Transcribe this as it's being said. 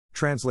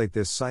translate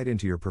this site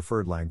into your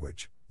preferred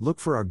language. Look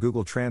for our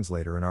Google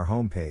Translator in our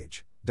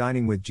homepage,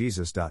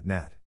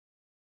 diningwithjesus.net.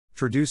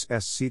 Traduce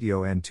este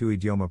sitio en tu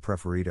idioma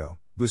preferido,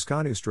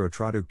 busca nuestro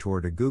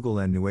traductor de Google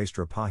en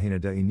nuestra página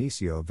de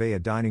inicio via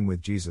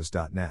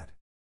diningwithjesus.net.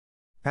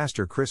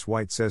 Pastor Chris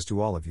White says to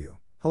all of you,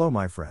 hello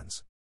my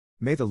friends.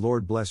 May the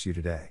Lord bless you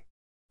today.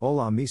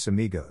 Hola mis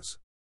amigos.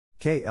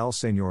 Que el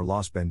Señor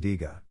los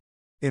bendiga.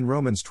 In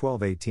Romans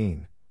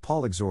 12:18,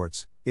 Paul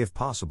exhorts, if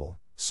possible,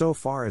 so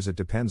far as it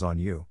depends on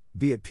you,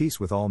 be at peace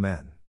with all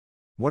men.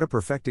 What a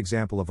perfect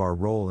example of our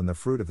role in the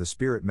fruit of the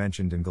Spirit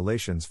mentioned in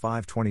Galatians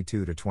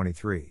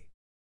 5:22-23.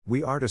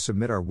 We are to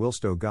submit our wills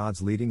to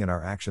God's leading and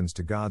our actions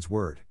to God's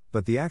word,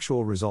 but the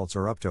actual results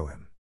are up to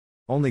Him.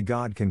 Only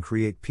God can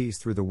create peace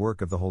through the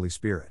work of the Holy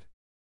Spirit.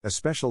 A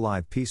special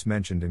live peace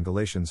mentioned in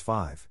Galatians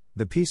 5,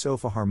 the peace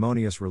of a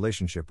harmonious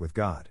relationship with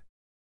God.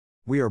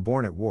 We are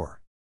born at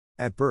war.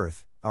 At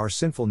birth, our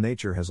sinful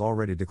nature has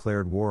already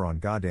declared war on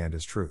God and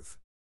His truth.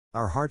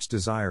 Our heart's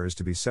desire is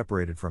to be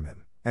separated from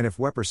Him, and if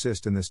we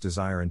persist in this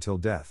desire until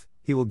death,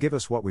 He will give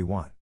us what we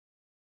want.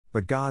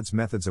 But God's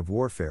methods of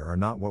warfare are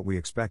not what we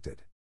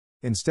expected.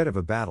 Instead of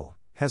a battle,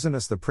 Heaven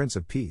is the Prince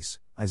of Peace,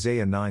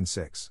 Isaiah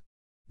 9:6.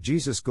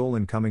 Jesus' goal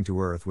in coming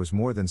to earth was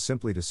more than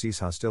simply to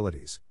cease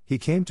hostilities. He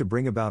came to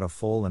bring about a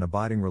full and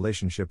abiding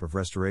relationship of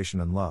restoration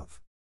and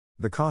love.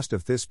 The cost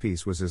of this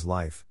peace was His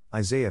life,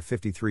 Isaiah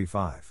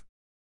 53:5.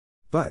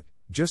 But,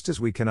 just as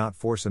we cannot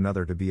force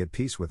another to be at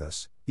peace with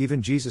us,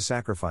 even Jesus'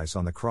 sacrifice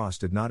on the cross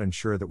did not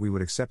ensure that we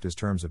would accept His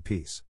terms of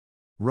peace.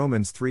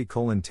 Romans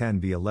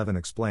 3:10b-11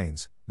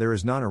 explains, there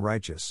is none a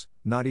righteous,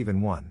 not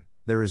even one,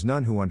 there is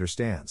none who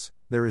understands,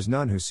 there is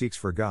none who seeks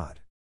for God.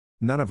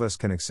 None of us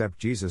can accept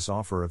Jesus'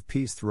 offer of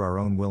peace through our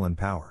own will and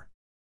power.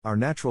 Our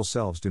natural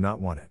selves do not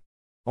want it.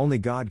 Only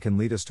God can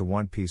lead us to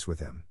want peace with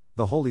Him.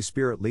 The Holy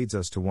Spirit leads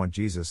us to want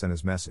Jesus and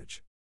His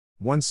message.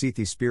 Once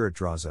the Spirit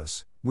draws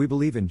us, we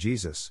believe in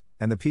Jesus,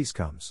 and the peace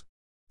comes.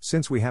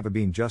 Since we have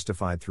been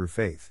justified through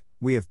faith,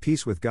 we have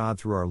peace with God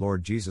through our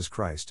Lord Jesus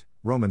Christ,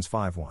 Romans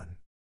 5:1.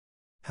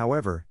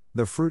 However,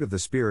 the fruit of the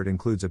Spirit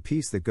includes a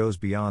peace that goes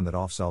beyond that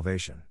of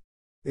salvation.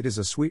 It is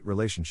a sweet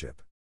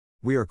relationship.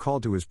 We are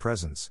called to His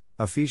presence,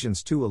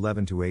 Ephesians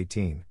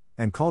 2:11-18,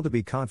 and called to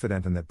be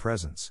confident in that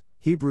presence,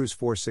 Hebrews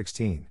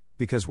 4:16,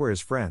 because we're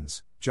His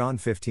friends, John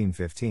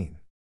 15:15.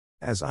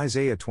 As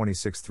Isaiah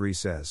 26:3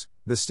 says,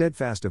 the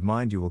steadfast of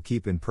mind you will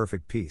keep in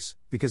perfect peace,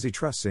 because he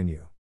trusts in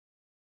you.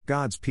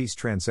 God's peace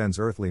transcends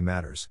earthly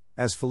matters,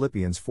 as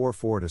Philippians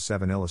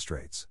 4:4-7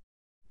 illustrates.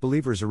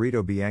 Believers are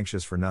to be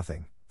anxious for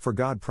nothing, for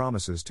God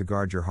promises to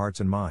guard your hearts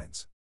and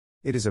minds.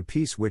 It is a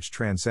peace which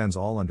transcends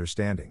all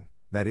understanding.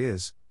 That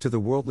is, to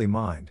the worldly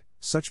mind,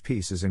 such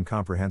peace is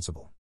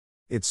incomprehensible.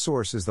 Its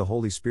source is the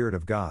Holy Spirit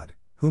of God,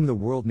 whom the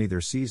world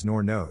neither sees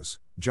nor knows,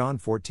 John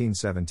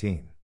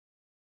 14:17.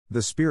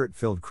 The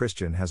Spirit-filled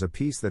Christian has a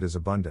peace that is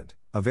abundant,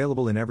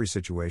 available in every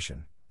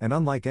situation, and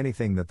unlike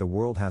anything that the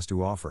world has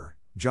to offer,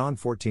 John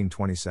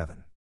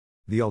 14:27.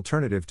 The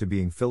alternative to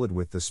being filled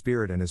with the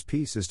Spirit and His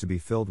peace is to be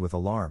filled with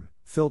alarm,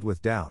 filled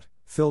with doubt,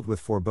 filled with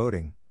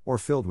foreboding, or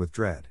filled with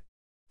dread.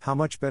 How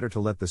much better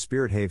to let the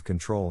Spirit have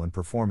control and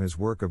perform His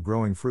work of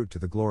growing fruit to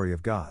the glory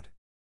of God.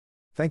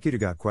 Thank you to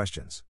Got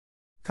Questions.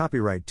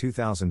 Copyright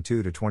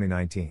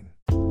 2002-2019.